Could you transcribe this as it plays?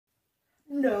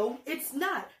No, it's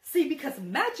not. See, because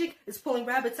magic is pulling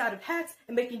rabbits out of hats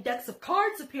and making decks of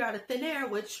cards appear out of thin air,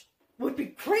 which would be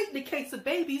great in the case of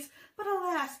babies, but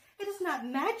alas, it is not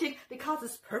magic that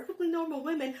causes perfectly normal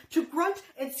women to grunt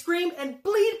and scream and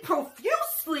bleed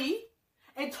profusely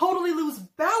and totally lose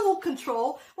bowel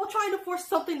control while trying to force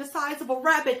something the size of a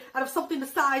rabbit out of something the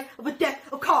size of a deck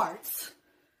of cards.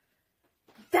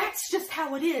 That's just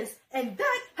how it is, and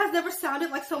that has never sounded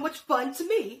like so much fun to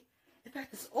me. In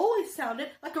fact, it's always sounded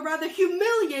like a rather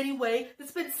humiliating way to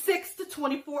spend 6 to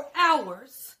 24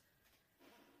 hours.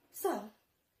 So,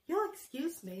 you'll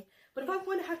excuse me, but if I'm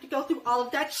going to have to go through all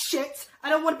of that shit, I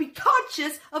don't want to be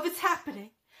conscious of it's happening.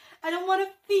 I don't want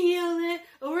to feel it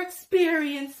or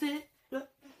experience it. I'll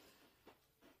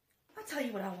tell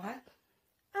you what I want.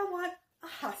 I want a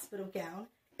hospital gown,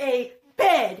 a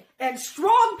bed, and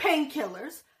strong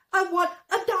painkillers. I want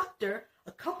a doctor,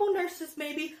 a couple nurses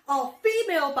maybe, all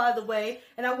female by the way,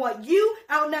 and I want you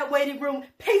out in that waiting room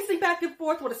pacing back and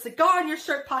forth with a cigar in your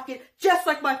shirt pocket just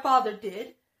like my father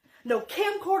did. No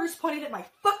camcorders pointed at my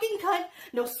fucking cunt,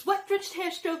 no sweat-drenched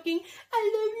hair stroking,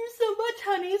 I love you so much,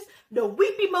 honeys, no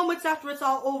weepy moments after it's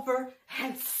all over,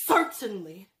 and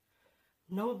certainly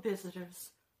no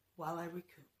visitors while I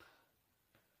recoup.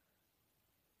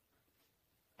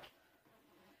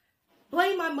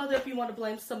 Blame my mother if you want to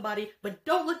blame somebody, but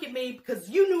don't look at me because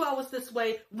you knew I was this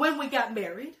way when we got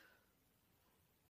married.